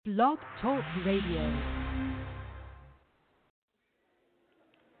Blog Talk Radio.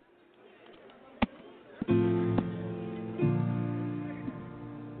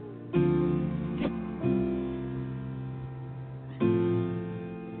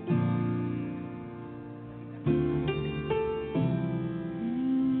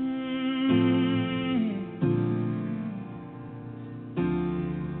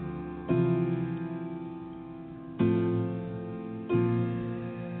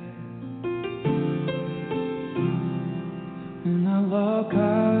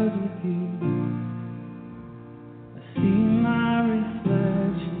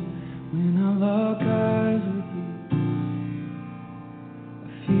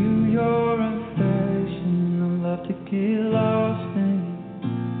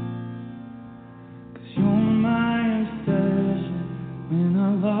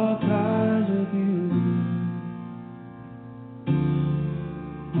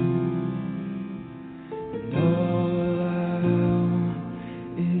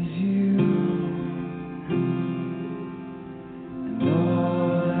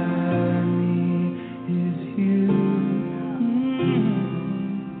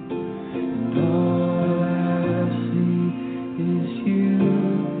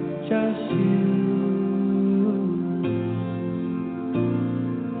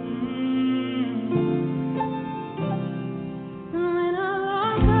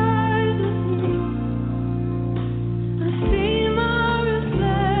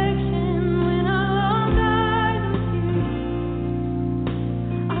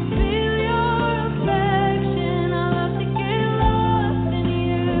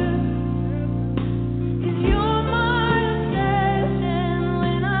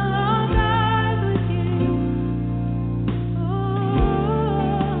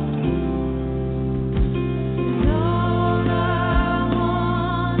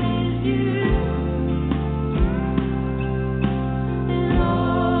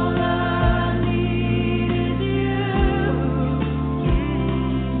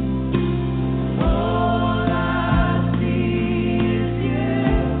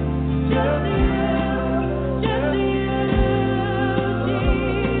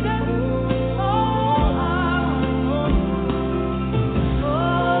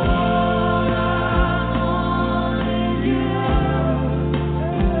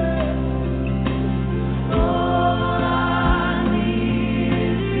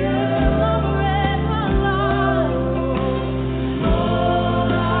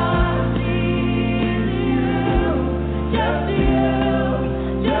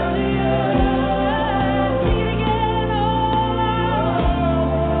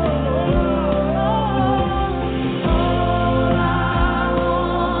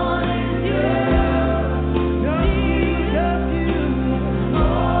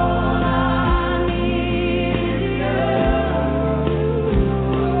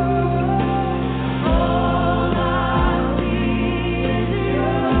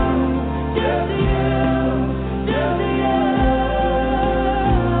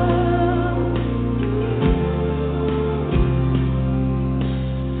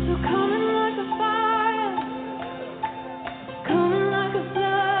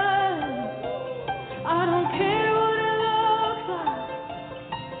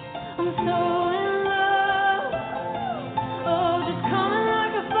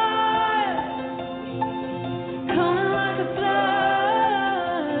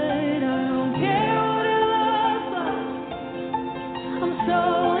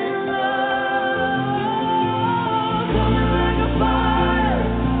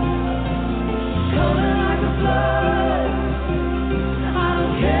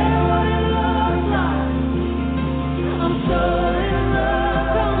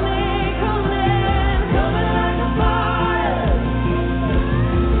 Come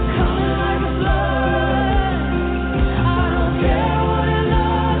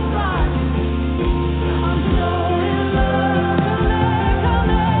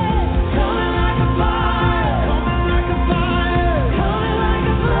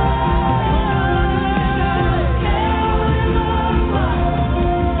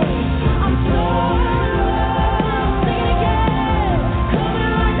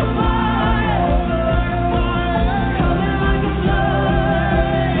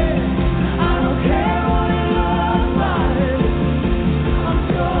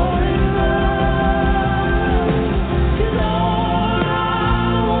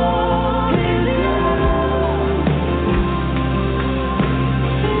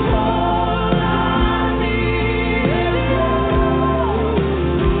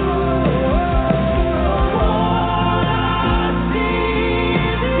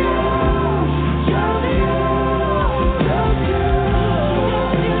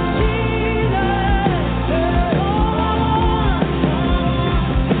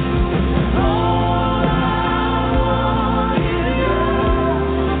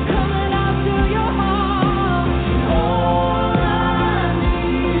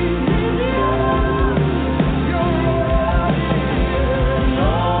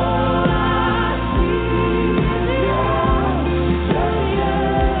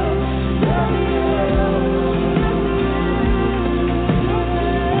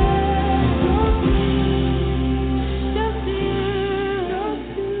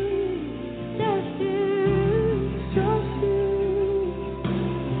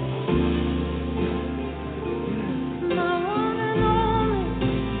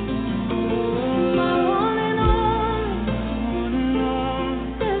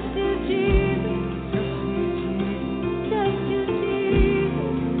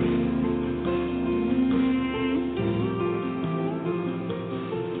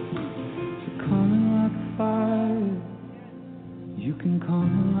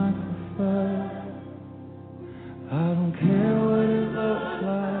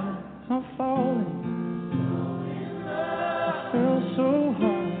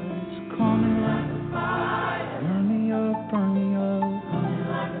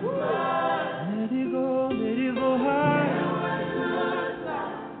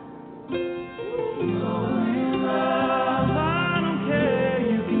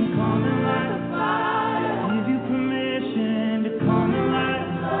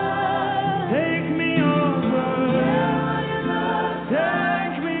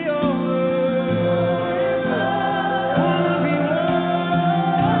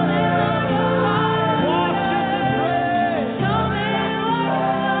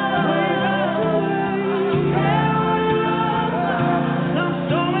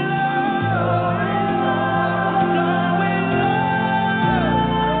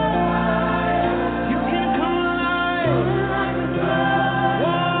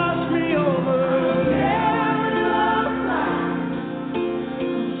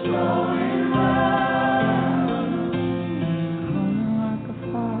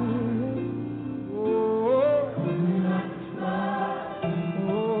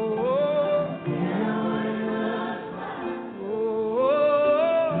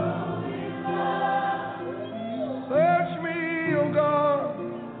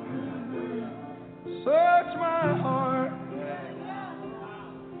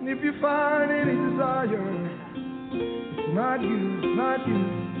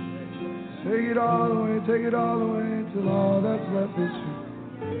Take it all away, till all that's left is you.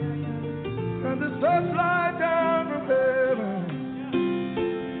 And the sun's light down from heaven.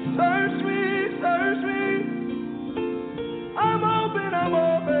 Search me, I'm open.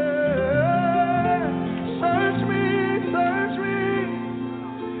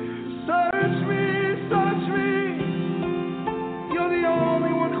 Search me, you're the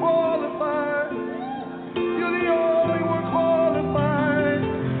only one qualified. You're the only one qualified.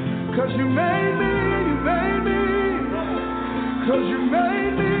 'Cause you made me. 'Cause you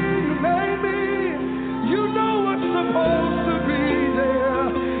made me. You know what's supposed to be there.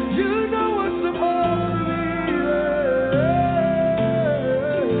 You know what's supposed to be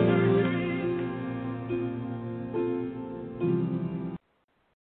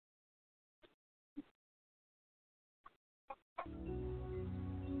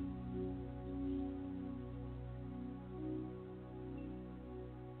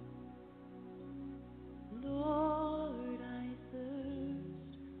Lord, I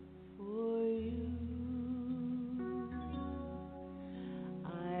thirst for you.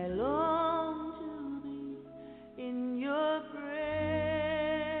 I long to be in your presence.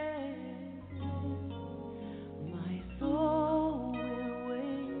 My soul will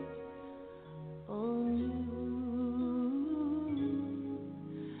wait on you.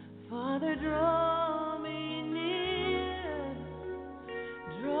 Father, draw me near.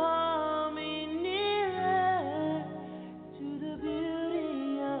 Draw me nearer to the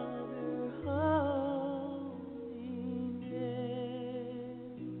beauty of your holiness.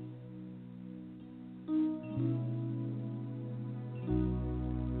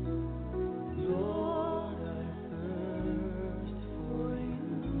 Lord, I thirst for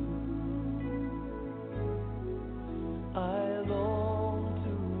you. I long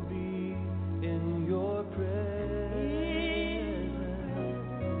to be in your presence.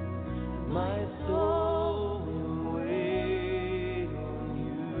 My soul will wait on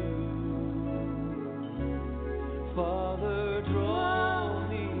you. Father, draw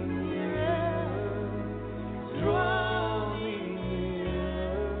me nearer. Draw me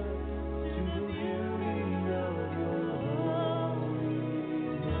nearer to the beauty of your holiness.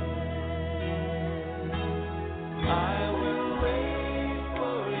 I will wait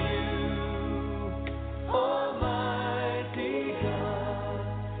for you, Almighty God,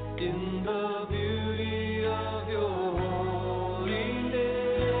 in the beauty of your holiness.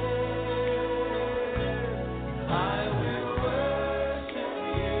 I will worship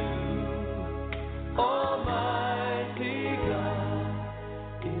you, Almighty God,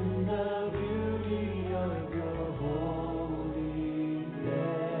 in the beauty of your holiness.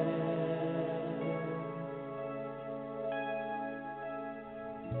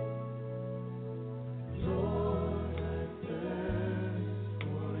 Lord, I thirst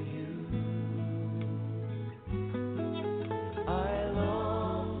for you. I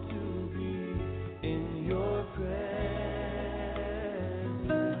long to be in your presence.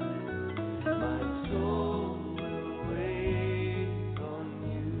 My soul will wait on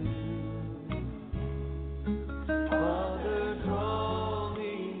you. Father, draw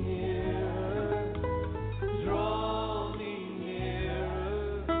me nearer. Draw me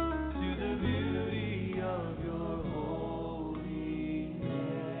nearer to the beauty of your holiness.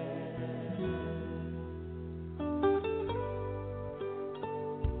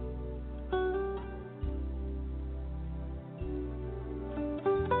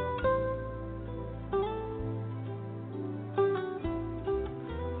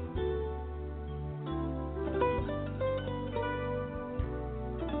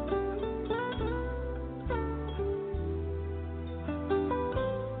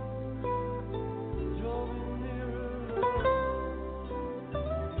 Draw me nearer, Lord.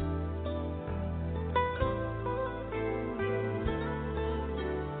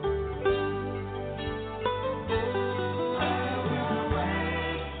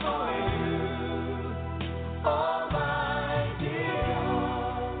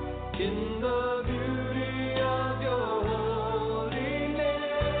 In the beauty of your holiness,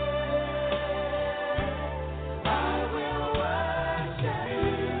 I will worship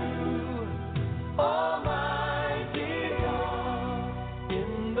you, Almighty God.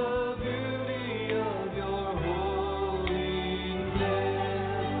 In the beauty of your holiness,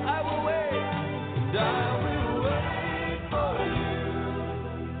 I will wait, and I will wait for you,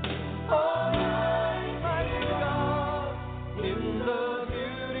 Almighty God. In the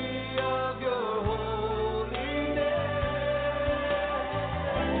beauty of your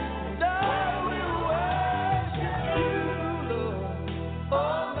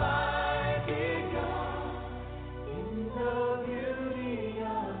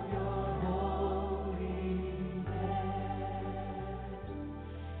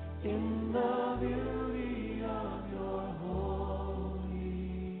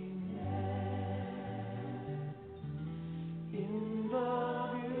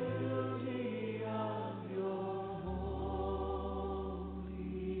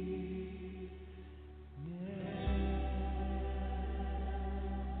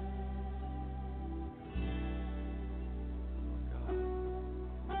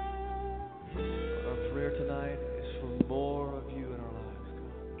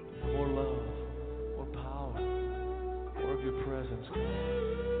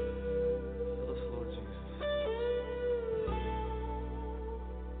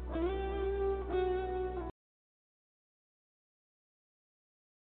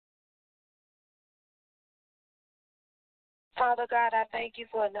Father God, I thank you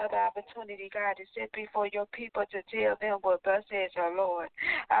for another opportunity, God, to sit before your people to tell them what thus says your Lord.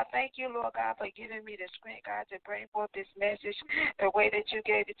 I thank you, Lord God, for giving me the strength, God, to bring forth this message the way that you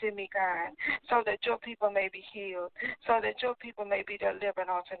gave it to me, God, so that your people may be healed, so that your people may be delivered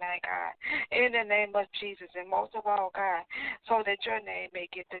on tonight, God, in the name of Jesus, and most of all, God, so that your name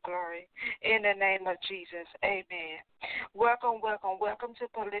may get the glory. In the name of Jesus, amen. Welcome, welcome, welcome to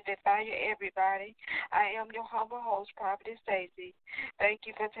Prolific Fire, everybody. I am your humble host, Prophetess Stacy. Thank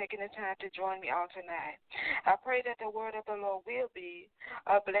you for taking the time to join me on tonight. I pray that the word of the Lord will be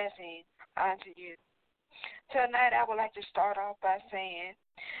a blessing unto you. Tonight, I would like to start off by saying,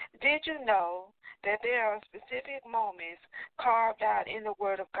 did you know that there are specific moments carved out in the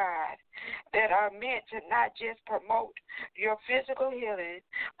Word of God that are meant to not just promote your physical healing,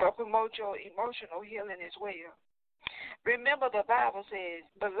 but promote your emotional healing as well? Remember, the Bible says,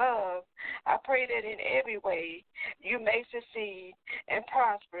 beloved, I pray that in every way you may succeed and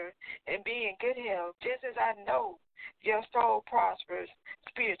prosper and be in good health, just as I know your soul prospers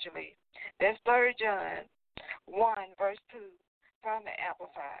spiritually. That's 3 John 1, verse 2 from the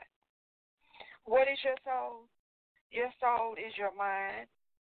Amplified. What is your soul? Your soul is your mind,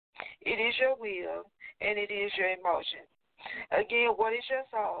 it is your will, and it is your emotion. Again, what is your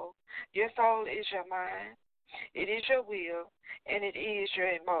soul? Your soul is your mind, it is your will, and it is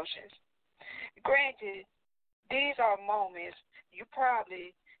your emotions. Granted, these are moments you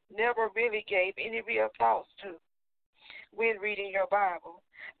probably never really gave any real thoughts to when reading your Bible.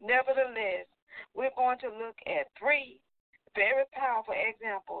 Nevertheless, we're going to look at 3 very powerful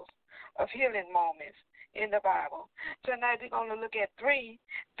examples of healing moments in the Bible. Tonight we're going to look at 3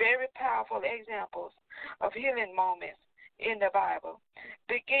 very powerful examples of healing moments in the Bible,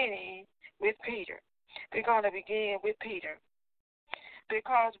 beginning with Peter. We're going to begin with Peter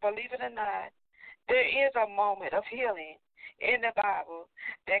because, believe it or not, there is a moment of healing in the Bible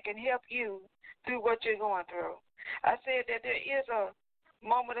that can help you through what you're going through. I said that there is a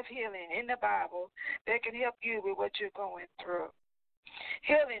moment of healing in the Bible that can help you with what you're going through.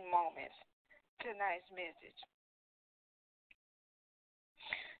 Healing moments, tonight's message.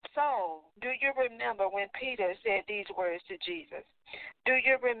 So, do you remember when Peter said these words to Jesus? Do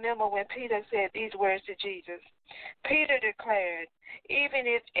you remember when Peter said these words to Jesus? Peter declared, even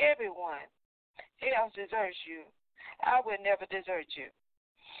if everyone else deserts you, I will never desert you.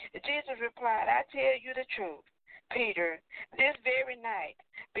 Jesus replied, I tell you the truth, Peter, this very night,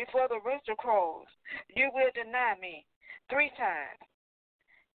 before the rooster crows, you will deny me 3 times.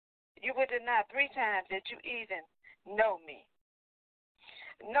 You will deny 3 times that you even know me.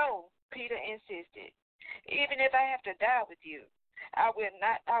 No, Peter insisted. Even if I have to die with you, I will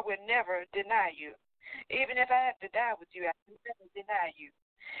never deny you. Even if I have to die with you, I will never deny you.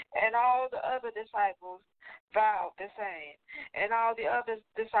 And all the other disciples vowed the same. And all the other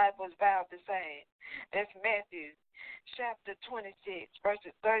disciples vowed the same. That's Matthew chapter 26,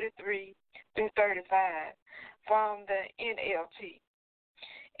 verses 33 through 35 from the NLT.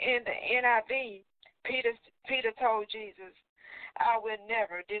 In the NIV, Peter told Jesus, I will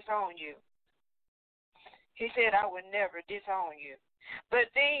never disown you. He said, I will never disown you. But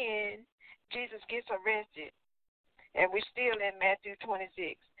then Jesus gets arrested, and we're still in Matthew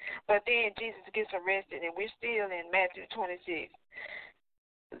 26. But then Jesus gets arrested, and we're still in Matthew 26.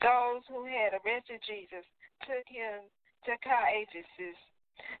 Those who had arrested Jesus took him to Caiaphas,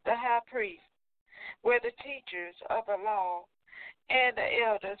 the high priest, where the teachers of the law and the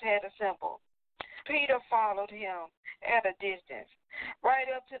elders had assembled. Peter followed him at a distance, right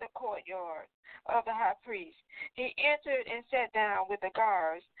up to the courtyard of the high priest. He entered and sat down with the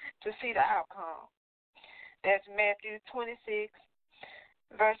guards to see the outcome. That's Matthew 26,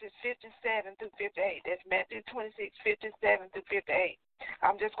 verses 57 through 58. That's Matthew 26, 57 through 58.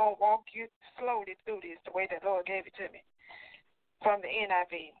 I'm just going to walk you slowly through this the way the Lord gave it to me from the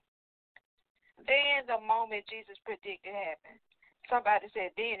NIV. Then the moment Jesus predicted happened. Somebody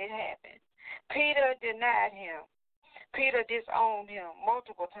said, then it happened. Peter denied him. Peter disowned him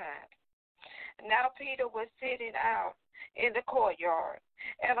multiple times. Now Peter was sitting out in the courtyard,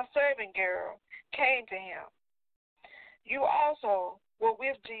 and a servant girl came to him. You also were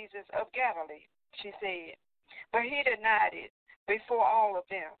with Jesus of Galilee, she said. But he denied it before all of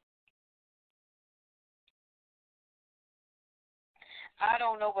them. I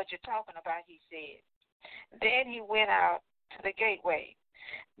don't know what you're talking about, he said. Then he went out to the gateway,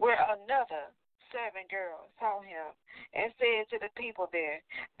 where another servant girl saw him and said to the people there,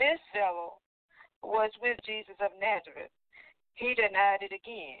 this fellow was with Jesus of Nazareth. He denied it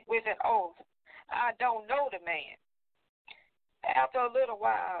again with an oath. I don't know the man. After a little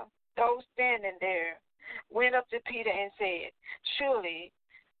while, those standing there went up to Peter and said, "Surely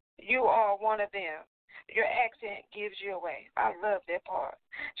you are one of them. Your accent gives you away." I love that part.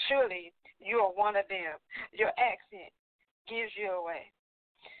 Surely you are one of them. Your accent gives you away.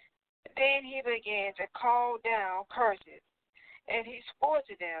 Then he began to call down curses, and he swore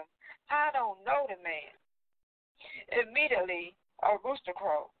to them, "I don't know the man." Immediately a rooster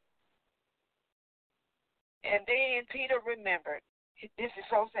crowed. And then Peter remembered. This is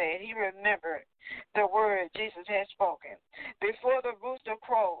so sad. He remembered the word Jesus had spoken. "Before the rooster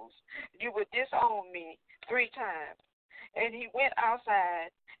crows, you will disown me 3 times." And he went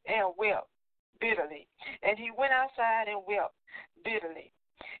outside and wept bitterly. And he went outside and wept bitterly.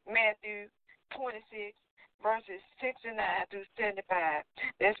 Matthew 26, verses 69 through 75.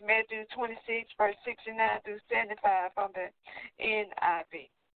 That's Matthew 26, verse 69 through 75 from the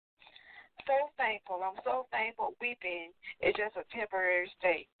NIV. So thankful. I'm so thankful. Weeping is just a temporary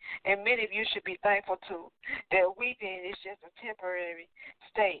state. And many of you should be thankful, too, that weeping is just a temporary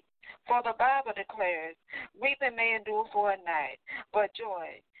state. For the Bible declares, "Weeping may endure for a night, but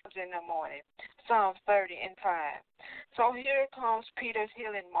joy comes in the morning." Psalms 30:5. So here comes Peter's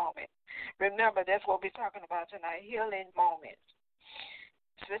healing moment. Remember, that's what we're talking about tonight, healing moments.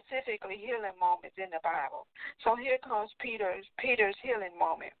 Specifically, healing moments in the Bible. So here comes Peter's healing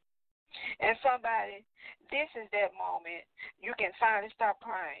moment. And somebody, this is that moment you can finally stop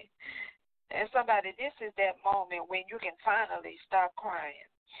crying. And somebody, this is that moment when you can finally stop crying.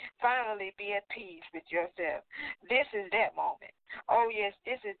 Finally be at peace with yourself. This is that moment. Oh, yes,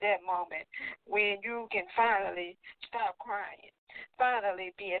 this is that moment when you can finally stop crying.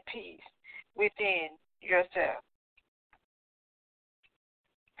 Finally be at peace within yourself.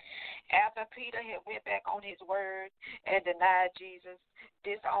 After Peter had went back on his word and denied Jesus,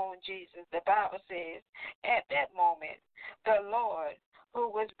 disowned Jesus, the Bible says, at that moment, the Lord, who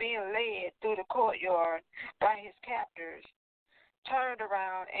was being led through the courtyard by his captors, turned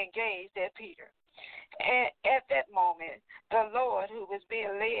around and gazed at Peter. And at that moment, the Lord, who was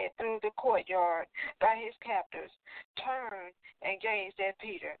being led through the courtyard by his captors, turned and gazed at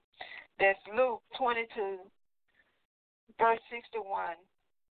Peter. That's Luke 22, verse 61.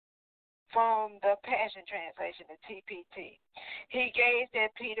 From the Passion Translation, the TPT. He gazed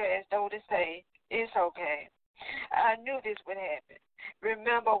at Peter as though to say, "It's okay. I knew this would happen.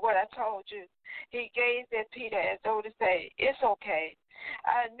 Remember what I told you." He gazed at Peter as though to say, "It's okay.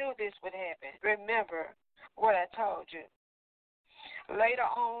 I knew this would happen. Remember what I told you." Later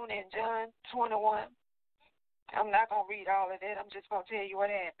on in John 21, I'm not going to read all of that. I'm just going to tell you what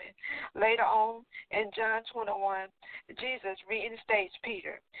happened. Later on in John 21, Jesus reinstates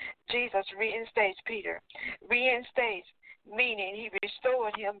Peter. Jesus reinstates Peter. Reinstates, meaning he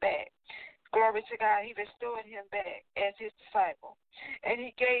restored him back. Glory to God. He restored him back as his disciple. And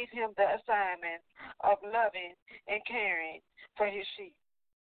he gave him the assignment of loving and caring for his sheep.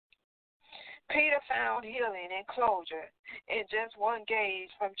 Peter found healing and closure in just one gaze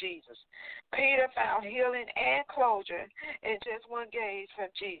from Jesus. Peter found healing and closure in just one gaze from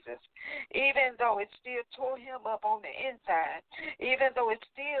Jesus. Even though it still tore him up on the inside,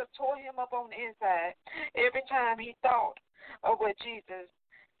 every time he thought of what Jesus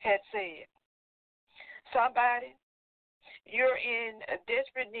had said. Somebody, you're in a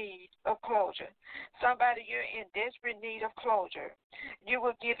desperate need of closure. Somebody, you're in desperate need of closure. You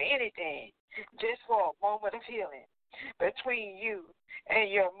will give anything just for a moment of healing between you and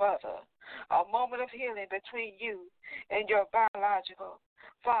your mother, a moment of healing between you and your biological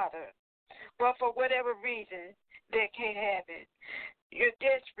father. But for whatever reason, that can't happen. You're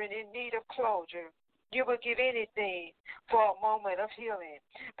desperate in need of closure. You would give anything for a moment of healing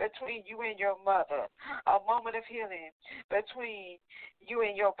between you and your mother, a moment of healing between you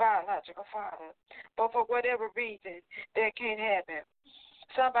and your biological father. But for whatever reason, that can't happen.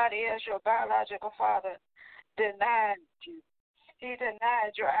 Somebody else, your biological father, denied you. He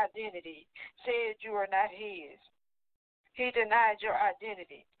denied your identity, said you are not his. He denied your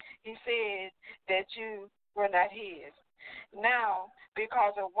identity. He said that you were not his. Now,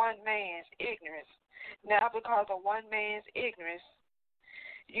 because of one man's ignorance,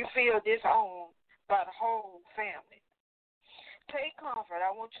 you feel disowned by the whole family. Take comfort.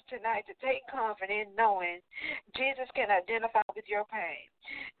 I want you tonight to take comfort in knowing Jesus can identify with your pain.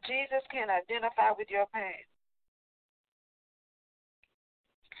 Jesus can identify with your pain.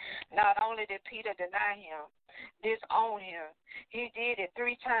 Not only did Peter deny him, disown him, he did it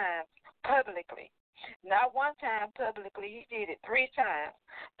 3 times publicly. Not one time publicly, he did it 3 times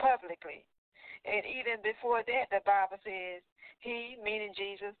publicly. And even before that, the Bible says, he, meaning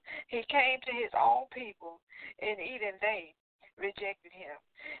Jesus, he came to his own people, and even they rejected him.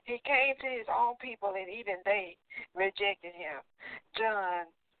 He came to his own people, and even they rejected him. John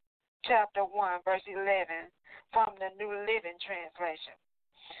chapter 1, verse 11 from the New Living Translation.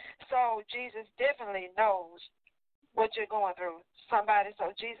 So Jesus definitely knows what you're going through.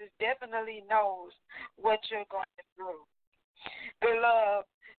 So Jesus definitely knows what you're going through. Beloved,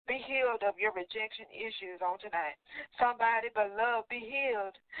 be healed of your rejection issues on tonight. Somebody, beloved, be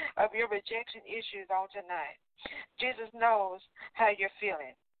healed of your rejection issues on tonight. Jesus knows how you're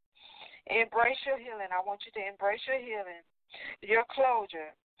feeling. Embrace your healing. I want you to embrace your healing, your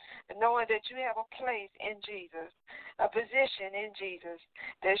closure, knowing that you have a place in Jesus, a position in Jesus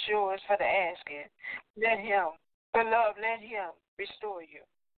that's yours for the asking. Let him, beloved, let him restore you.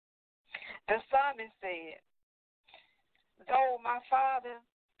 The psalmist said, though my father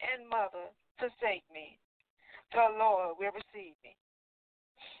and mother forsake me, the Lord will receive me.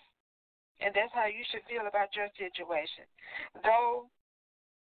 And that's how you should feel about your situation. Though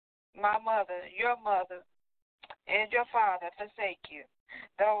my mother, your mother, and your father forsake you,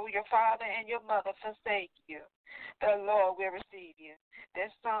 though your father and your mother forsake you, the Lord will receive you.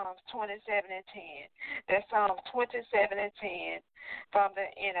 That's Psalms 27 and 10. That's Psalms 27 and 10 from the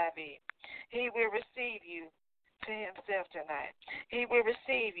NIV. He will receive you to himself tonight. He will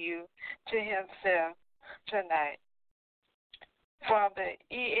receive you to himself tonight. From the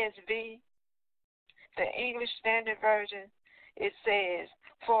ESV, the English Standard Version, it says,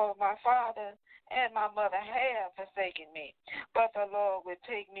 for my father and my mother have forsaken me, but the Lord will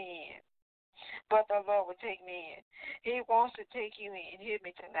take me in. But the Lord will take me in. He wants to take you in. Hear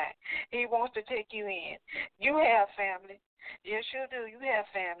me tonight. He wants to take you in. You have family. Yes, you do. You have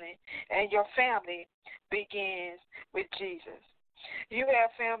family. And your family begins with Jesus. You have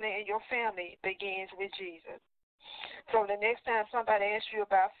family, and your family begins with Jesus. So the next time somebody asks you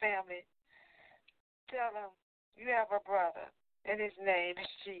about family, tell them you have a brother, and his name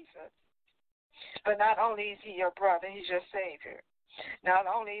is Jesus. But not only is he your brother, he's your Savior. Not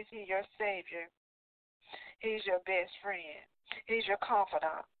only is he your Savior, he's your best friend. He's your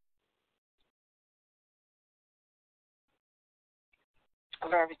confidant.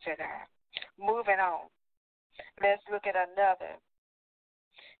 Glory to God. Moving on. Let's look at another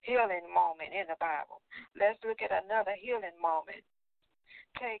healing moment in the Bible. Let's look at another healing moment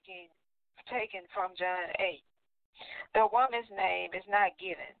taken from John 8. The woman's name is not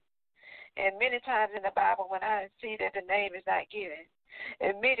given. And many times in the Bible, when I see that the name is not given,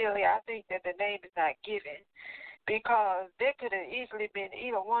 immediately I think that the name is not given because there could have easily been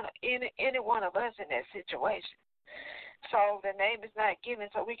any one of us in that situation. So the name is not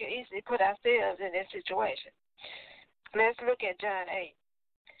given, so we can easily put ourselves in that situation. Let's look at John 8.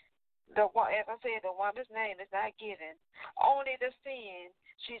 As I said, the woman's name is not given. Only the sin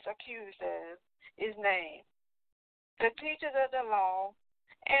she's accused of is named. The teachers of the law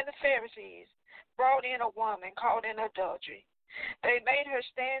and the Pharisees brought in a woman caught in adultery. They made her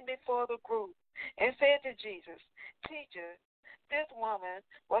stand before the group and said to Jesus, Teacher, this woman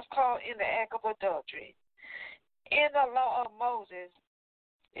was caught in the act of adultery. In the law of Moses,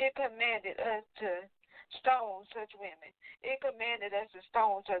 it commanded us to stone such women. It commanded us to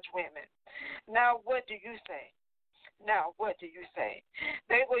stone such women. Now, what do you say? Now, what do you say?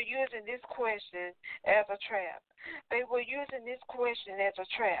 They were using this question as a trap. They were using this question as a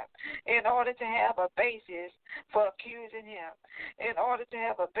trap in order to have a basis for accusing him, in order to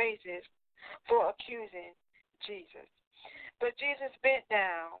have a basis for accusing Jesus. But Jesus bent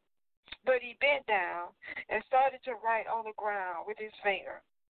down and started to write on the ground with his finger.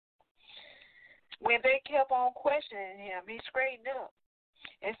 When they kept on questioning him, he straightened up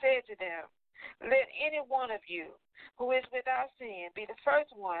and said to them, let any one of you who is without sin be the first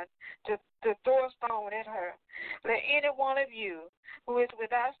one to throw a stone at her. Let any one of you who is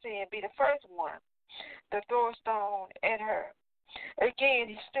without sin be the first one to throw a stone at her. Again,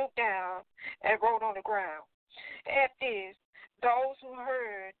 he stooped down and wrote on the ground. At this, those who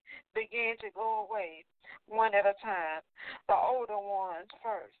heard began to go away, one at a time, the older ones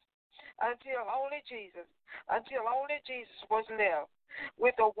first, until only Jesus was left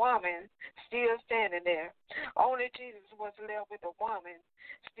with a woman still standing there. Only Jesus was left with a woman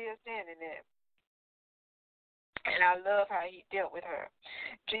still standing there. And I love how he dealt with her.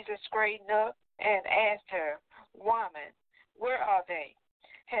 Jesus straightened up and asked her, Woman, where are they?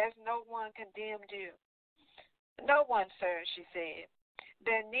 Has no one condemned you? No one, sir, she said.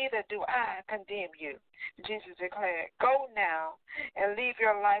 Then neither do I condemn you, Jesus declared. Go now and leave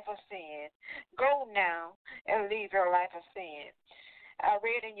your life of sin. Go now and leave your life of sin. I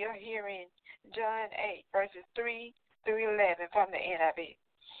read in your hearing John 8, verses 3 through 11 from the NIV.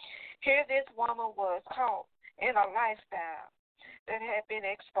 Here this woman was caught in a lifestyle that had been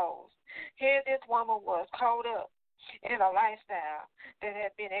exposed. Here this woman was caught up in a lifestyle that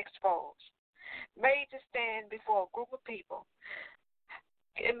had been exposed, made to stand before a group of people.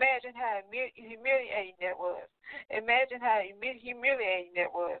 Imagine how humiliating that was. Imagine how humiliating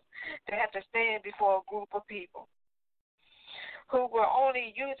that was to have to stand before a group of people who were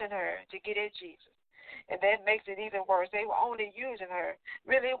only using her to get at Jesus. And that makes it even worse. They were only using her.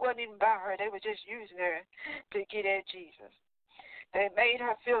 Really, it wasn't even about her. They were just using her to get at Jesus. They made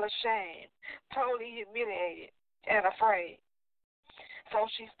her feel ashamed, totally humiliated, and afraid. So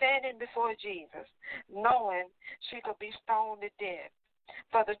she's standing before Jesus, knowing she could be stoned to death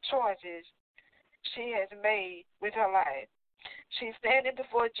for the choices she has made with her life. She's standing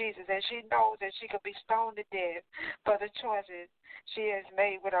before Jesus, and she knows that she could be stoned to death for the choices she has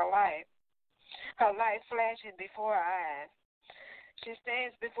made with her life. Her life flashing before her eyes. She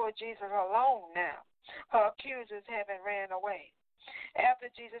stands before Jesus alone now. Her accusers haven't ran away. After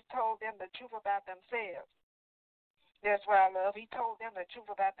Jesus told them the truth about themselves, that's what I love. He told them the truth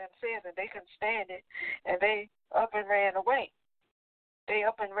about themselves, and they couldn't stand it, and they up and ran away. They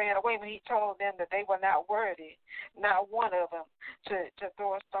up and ran away when he told them that they were not worthy, not one of them, to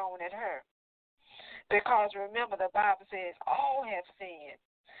throw a stone at her. Because remember, the Bible says all have sinned,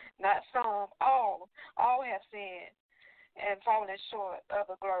 not some, all have sinned and fallen short of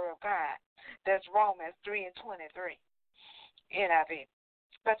the glory of God. That's Romans 3:23, NIV.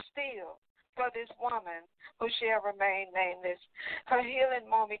 But still, for this woman who shall remain nameless, her healing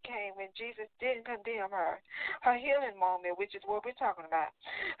moment came when Jesus didn't condemn her. Her healing moment, which is what we're talking about,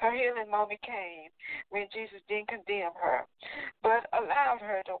 her healing moment came when Jesus didn't condemn her, but allowed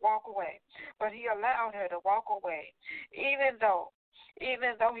her to walk away. But he allowed her to walk away, even though he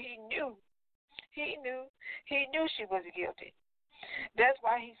knew she was guilty. That's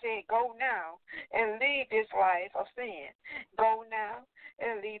why he said, go now and leave this life of sin. Go now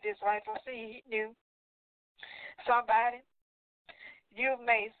and leave this life of sin. He knew. Somebody, you've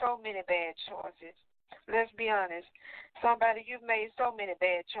made so many bad choices. Let's be honest. Somebody, you've made so many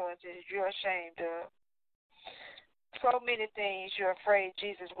bad choices you're ashamed of. So many things you're afraid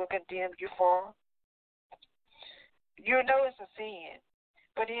Jesus will condemn you for. You know it's a sin,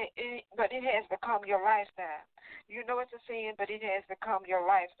 but it has become your lifestyle. You know it's a sin, but it has become your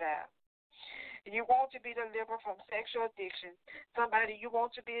lifestyle. You want to be delivered from sexual addiction. Somebody, you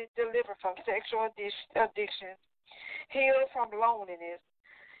want to be delivered from sexual addiction, healed from loneliness,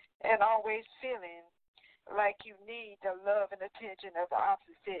 and always feeling like you need the love and attention of the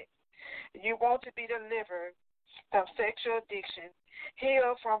opposite sex. You want to be delivered from sexual addiction,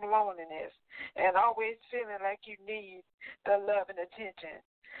 healed from loneliness, and always feeling like you need the love and attention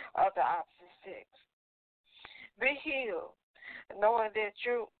of the opposite sex. Be healed, knowing that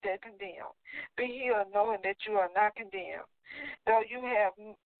you're condemned. Be healed, knowing that you are not condemned. Though you have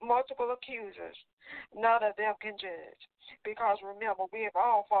multiple accusers, none of them can judge. Because remember, we have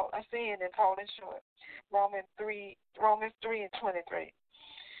all sinned and fallen short. Romans 3:23.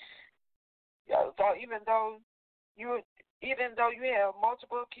 So even though you have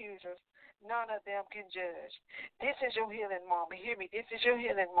multiple accusers, none of them can judge. This is your healing moment. Hear me. This is your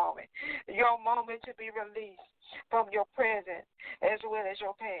healing moment. Your moment to be released from your present as well as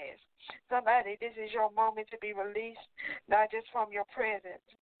your past. Somebody, this is your moment to be released, not just from your present,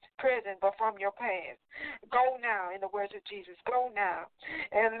 but from your past. Go now, in the words of Jesus. Go now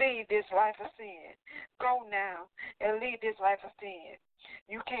and leave this life of sin. Go now and leave this life of sin.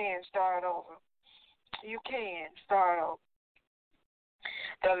 You can start over. You can start over.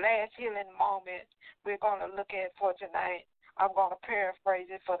 The last healing moment we're going to look at for tonight, I'm going to paraphrase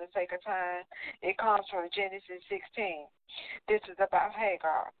it for the sake of time. It comes from Genesis 16. This is about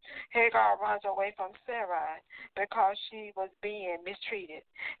Hagar. Hagar runs away from Sarai because she was being mistreated.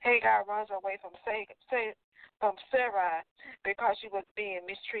 Hagar runs away from Sarai because she was being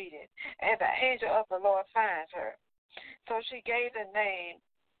mistreated. And the angel of the Lord finds her. So she gave the name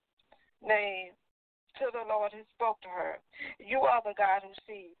to the Lord who spoke to her. You are the God who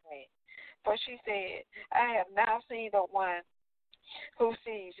sees me. For she said, I have now seen the one who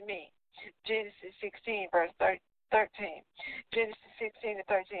sees me. Genesis 16, verse 13. Genesis 16 to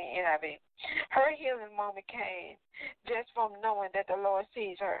 13, NIV. Her healing moment came just from knowing that the Lord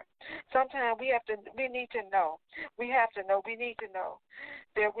sees her. Sometimes we need to know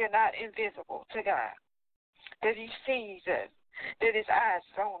that we're not invisible to God, that he sees us, that his eyes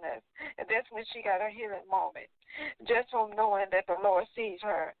is on us. And that's when she got her healing moment. Just from knowing that the Lord sees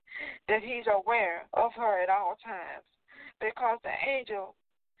her, that he's aware of her at all times. Because the angel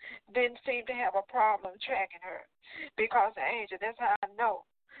didn't seem to have a problem tracking her. Because the angel, that's how I know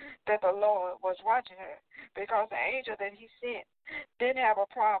that the Lord was watching her because the angel that he sent didn't have a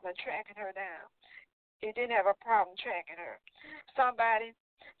problem tracking her down. He didn't have a problem tracking her. Somebody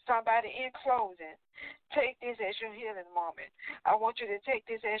in closing, take this as your healing moment. I want you to take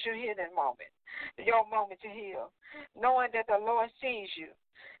this as your healing moment, your moment to heal, knowing that the Lord sees you.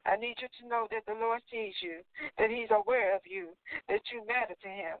 I need you to know that the Lord sees you, that he's aware of you, that you matter to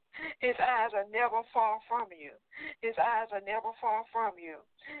him. His eyes are never far from you. His eyes are never far from you.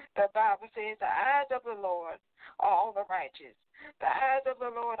 The Bible says the eyes of the Lord are on the righteous. The eyes of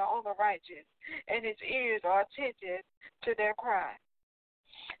the Lord are on the righteous, and his ears are attentive to their cry.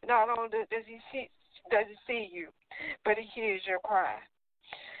 Not only does he see you, but he hears your cry.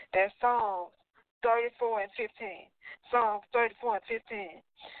 That's Psalms 34 and 15. Psalms 34 and 15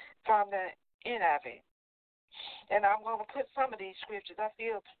 from the NIV. And I'm going to put some of these scriptures. I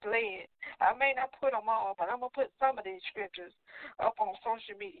feel led. I may not put them all, but I'm going to put some of these scriptures up on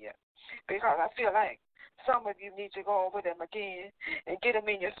social media because I feel like some of you need to go over them again and get them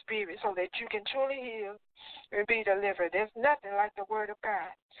in your spirit so that you can truly heal and be delivered. There's nothing like the word of God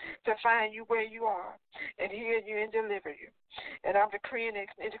to find you where you are and heal you and deliver you. And I'm decreeing and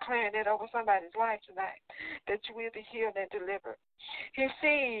declaring that over somebody's life tonight, that you will be healed and delivered. He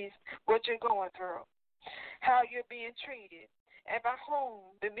sees what you're going through, how you're being treated, and by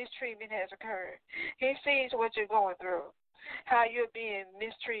whom the mistreatment has occurred. He sees what you're going through, how you're being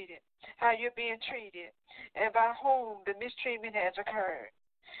mistreated, how you're being treated, and by whom the mistreatment has occurred.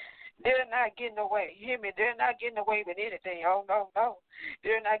 They're not getting away. Hear me? They're not getting away with anything. Oh, no, no.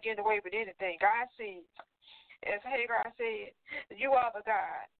 They're not getting away with anything. God sees. As Hagar said, you are the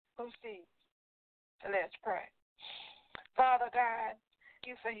God who sees. Let's pray. Father God, thank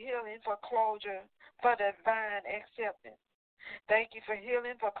you for healing, for closure, for divine acceptance. Thank you for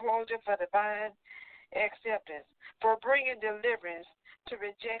healing, for closure, for divine acceptance, for bringing deliverance to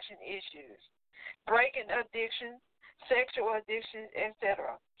rejection issues, breaking addiction, sexual addiction,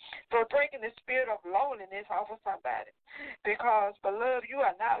 etc., for breaking the spirit of loneliness off of somebody. Because, beloved, you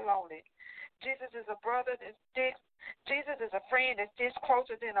are not lonely. Jesus is a brother that sticks. Jesus is a friend that sticks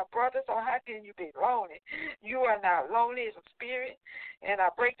closer than a brother, so how can you be lonely? You are not lonely as a spirit, and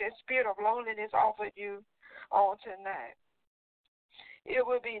I break that spirit of loneliness off of you on tonight. It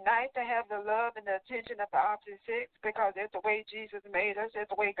would be nice to have the love and the attention of the opposite sex because that's the way Jesus made us, that's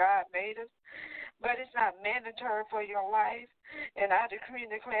the way God made us. But it's not mandatory for your life, and I decree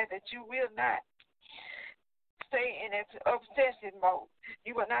and declare that you will not stay in that obsessive mode.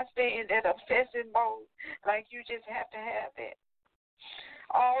 You will not stay in that obsessive mode like you just have to have that.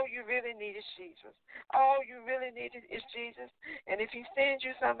 All you really need is Jesus. All you really need is Jesus. And if he sends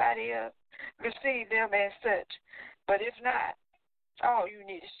you somebody else, receive them as such. But if not, all you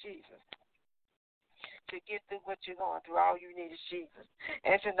need is Jesus. To get through what you're going through, all you need is Jesus.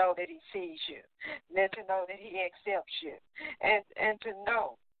 And to know that he sees you. And to know that he accepts you. And to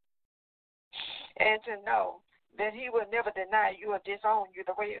know that he will never deny you or disown you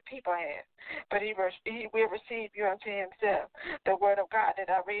the way people have. But he will receive you unto himself. The word of God that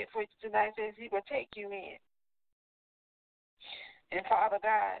I read for you tonight says he will take you in. And Father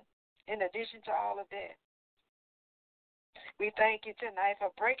God, in addition to all of that, we thank you tonight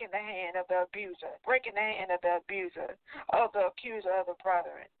for breaking the hand of the abuser, breaking the hand of the abuser, of the accuser of the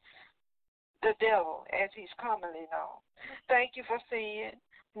brethren, the devil, as he's commonly known. Thank you for seeing,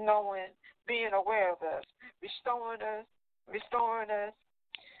 knowing, being aware of us, restoring us, reinstating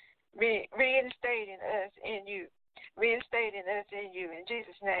us in you, in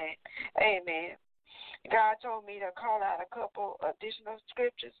Jesus' name. Amen. God told me to call out a couple additional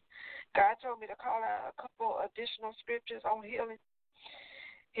scriptures. God told me to call out a couple additional scriptures on healing.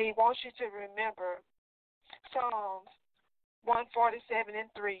 He wants you to remember Psalms 147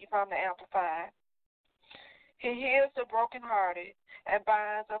 and 3 from the Amplified. He heals the brokenhearted and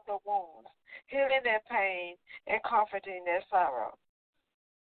binds up the wounds, healing their pain and comforting their sorrow.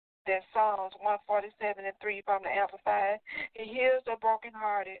 That's Psalms 147 and 3 from the Amplified. He heals the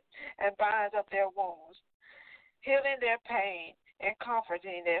brokenhearted and binds up their wounds, healing their pain and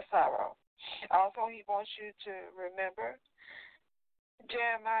comforting their sorrow. Also, he wants you to remember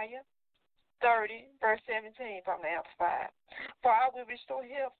Jeremiah 30, verse 17 from the Amplified. For I will restore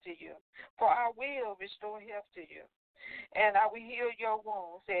health to you. For I will restore health to you. And I will heal your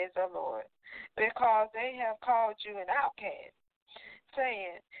wounds, says the Lord, because they have called you an outcast,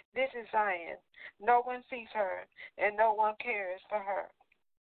 saying, this is Zion. No one sees her, and no one cares for her.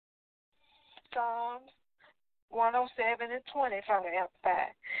 Psalms 107 and 20 from the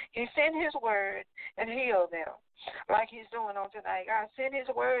Amplified. He sent his word and healed them, like he's doing on tonight. God sent his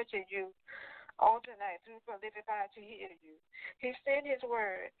word to you on tonight through Prolific Fire to heal you. He sent his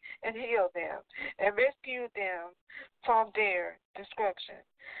word and healed them and rescued them from their destruction.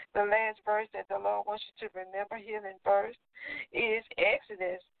 The last verse that the Lord wants you to remember, healing verse, is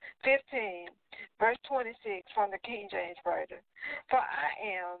Exodus 15, verse 26 from the King James Version. For I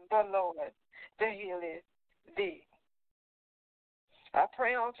am the Lord that healeth thee. I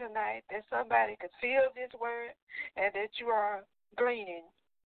pray on tonight that somebody could feel this word and that you are gleaning,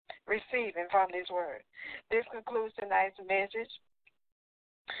 receiving from this word. This concludes tonight's message.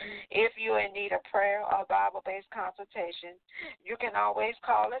 If you're in need of prayer or Bible-based consultation, you can always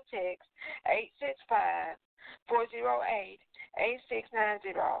call or text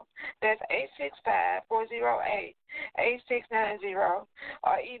 865-408-8690. That's 865-408-8690,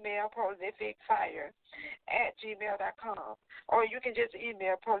 or email prolificfire@gmail.com. Or you can just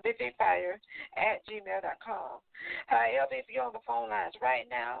email prolificfire@gmail.com. However, if you're on the phone lines right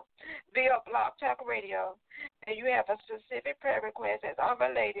now via Blog Talk Radio and you have a specific prayer request that's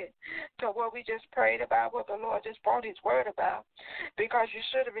unrelated to what we just prayed about, what the Lord just brought his word about, because you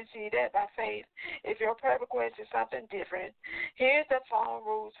should have received that by faith. If your prayer request is something different, here's the phone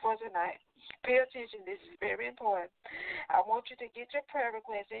rules for tonight. Pay attention. This is very important. I want you to get your prayer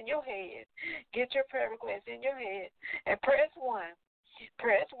request in your head. Get your prayer request in your head and press 1.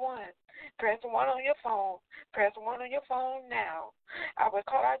 Press 1. Press 1 on your phone. Press 1 on your phone now. I will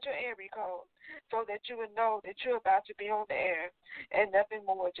call out your area code so that you would know that you're about to be on the air and nothing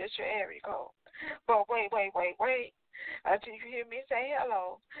more, just your area code. But wait. Until you hear me say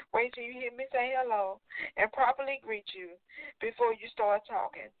hello, wait till you hear me say hello and properly greet you before you start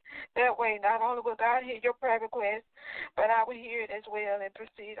talking. That way, not only will God hear your prayer request, but I will hear it as well and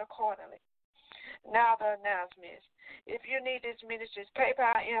proceed accordingly. Now the announcements. If you need this ministry's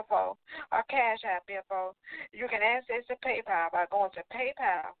PayPal info or Cash App info, you can access the PayPal by going to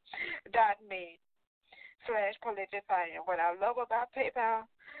paypal.me/prolificfire. What I love about PayPal,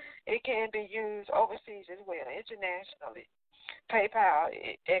 it can be used overseas as well, internationally. PayPal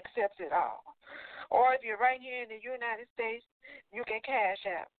accepts it all. Or if you're right here in the United States, you can Cash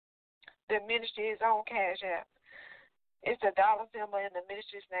App. The ministry is on Cash App. It's the dollar symbol in the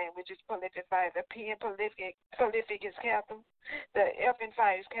ministry's name, which is Prolific Fire. The P in prolific is capital. The F in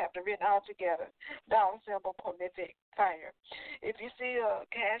fire is capital, written all together. Dollar symbol, Prolific Fire. If you see a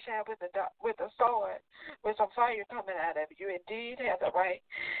Cash App with a sword, with some fire coming out of it, you indeed have the right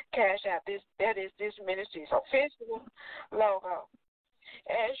Cash App. That is this ministry's official logo.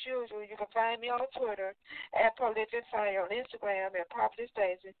 As usual, you can find me on Twitter at Prolific Fire, on Instagram at Prophetess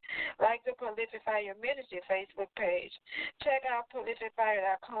Stacy. Like the Prolific Fire Ministry Facebook page. Check out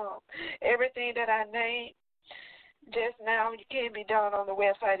prolificfire.com. Everything that I named just now can be done on the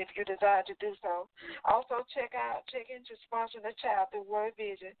website if you desire to do so. Also, check into sponsoring a child through World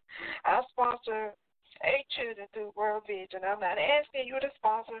Vision. I sponsor 8 children through World Vision. I'm not asking you to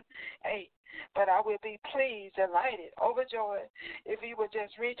sponsor 8. But I will be pleased, delighted, overjoyed if you would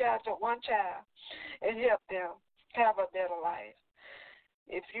just reach out to one child and help them have a better life.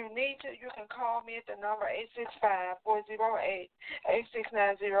 If you need to, you can call me at the number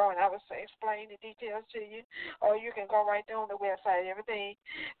 865-408-8690, and I will explain the details to you. Or you can go right there on the website. Everything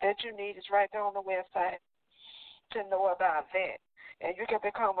that you need is right there on the website to know about that. And you can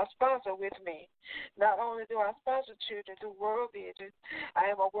become a sponsor with me. Not only do I sponsor children through World Vision, I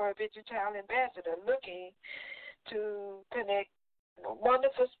am a World Vision Child Ambassador looking to connect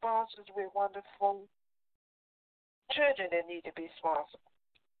wonderful sponsors with wonderful children that need to be sponsored.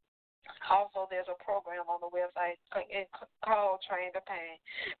 Also, there's a program on the website called Train the Pain,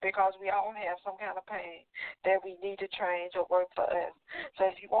 because we all have some kind of pain that we need to train to work for us. So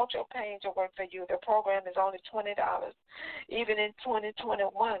if you want your pain to work for you, the program is only $20. Even in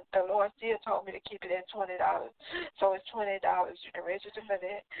 2021, the Lord still told me to keep it at $20. So it's $20. You can register for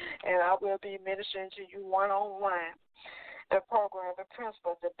that, and I will be ministering to you one-on-one. The program, the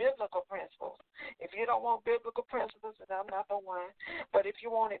principles, the biblical principles. If you don't want biblical principles, then I'm not the one. But if you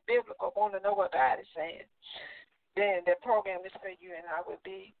want it biblical, want to know what God is saying, then the program is for you, and I would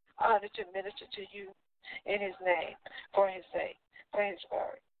be honored to minister to you in his name, for his sake, for his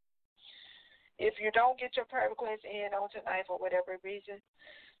glory. If you don't get your prayer request in on tonight for whatever reason,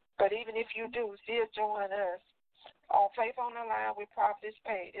 but even if you do, still join us on Faith on the Line with Prophetess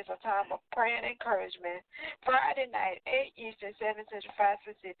Pate. It's a time of prayer and encouragement. Friday night, 8 Eastern, 7 Central, 5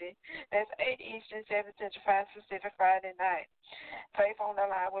 Pacific. That's 8 Eastern, 7 Central, 5 Pacific, Friday night. Faith on the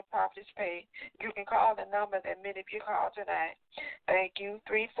Line with Prophetess Pate. You can call the number that many of you called tonight. Thank you,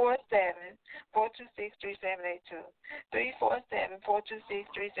 347-426-3782.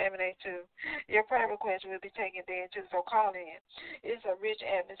 347-426-3782. Your prayer request will be taken there too, so call in. It's a rich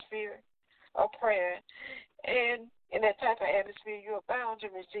atmosphere of prayer. And in that type of atmosphere, you are bound to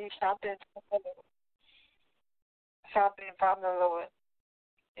receive something from the Lord. Something from the Lord.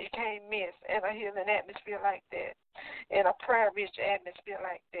 You can't miss in a healing atmosphere like that, in a prayer-rich atmosphere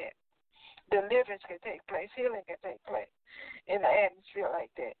like that. Deliverance can take place. Healing can take place in an atmosphere like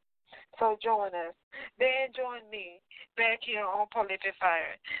that. So join us. Then join me back here on Prolific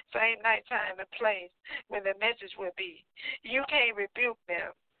Fire. Same night, time, and place when the message will be. You can't rebuke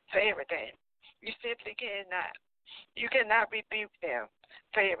them for everything. You simply cannot. You cannot rebuke them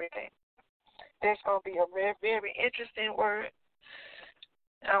for everything. That's going to be a very, very interesting word.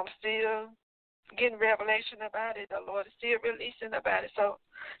 I'm still getting revelation about it. The Lord is still releasing about it. So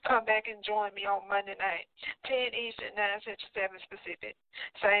come back and join me on Monday night, 10 Eastern, 9 Central, 7 Pacific.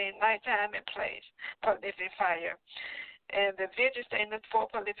 Same night, time, and place. Prolific Fire. And the vision statement for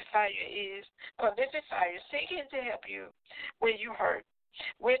Prolific Fire is Prolific Fire seeking to help you when you hurt,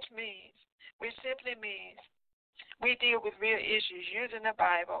 which simply means we deal with real issues using the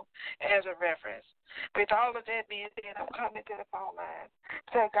Bible as a reference. With all of that being said, I'm coming to the phone line.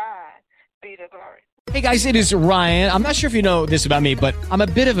 To God be the glory. Hey guys, it is Ryan. I'm not sure if you know this about me, but I'm a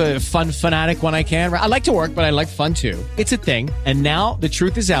bit of a fun fanatic when I can. I like to work, but I like fun too. It's a thing. And now the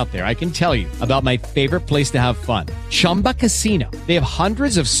truth is out there. I can tell you about my favorite place to have fun. Chumba Casino. They have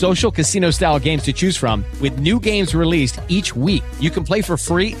hundreds of social casino style games to choose from with new games released each week. You can play for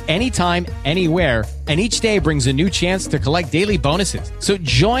free anytime, anywhere. And each day brings a new chance to collect daily bonuses. So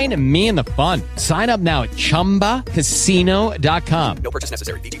join me in the fun. Sign up now at ChumbaCasino.com. No purchase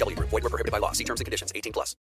necessary. VGW. Void where prohibited by law. See terms and conditions. 18+.